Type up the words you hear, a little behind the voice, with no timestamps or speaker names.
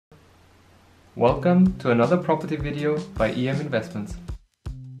Welcome to another property video by EM Investments.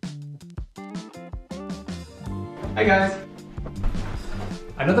 Hi guys!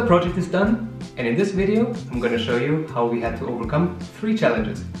 Another project is done, and in this video I'm going to show you how we had to overcome 3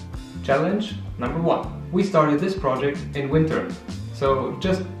 challenges. Challenge number 1. We started this project in winter. So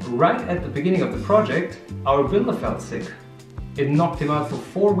just right at the beginning of the project, our builder felt sick. It knocked him out for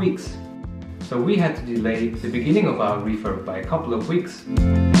 4 weeks. So we had to delay the beginning of our refurb by a couple of weeks.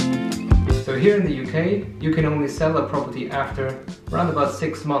 So here in the UK, you can only sell a property after around about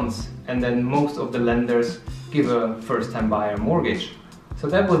 6 months, and then most of the lenders give a first-time buyer mortgage. So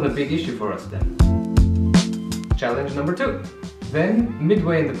that wasn't a big issue for us then. Challenge number 2. Then,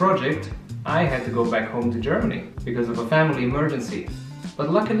 midway in the project, I had to go back home to Germany because of a family emergency. But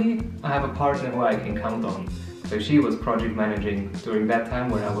luckily, I have a partner who I can count on. So she was project managing during that time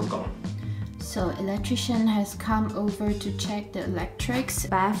when I was gone. So electrician has come over to check the electrics.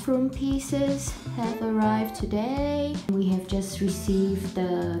 Bathroom pieces have arrived today. We have just received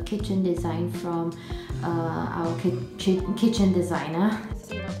the kitchen design from our kitchen designer.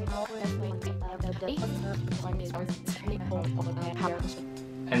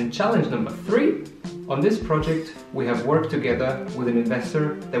 And challenge number 3. On this project, we have worked together with an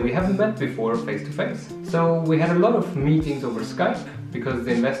investor that we haven't met before face to face. So we had a lot of meetings over Skype because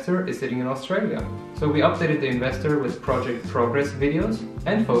the investor is sitting in Australia. So we updated the investor with project progress videos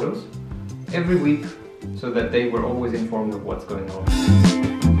and photos every week so that they were always informed of what's going on.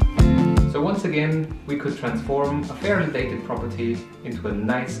 So once again, we could transform a fairly dated property into a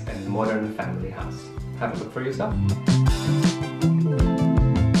nice and modern family house. Have a look for yourself.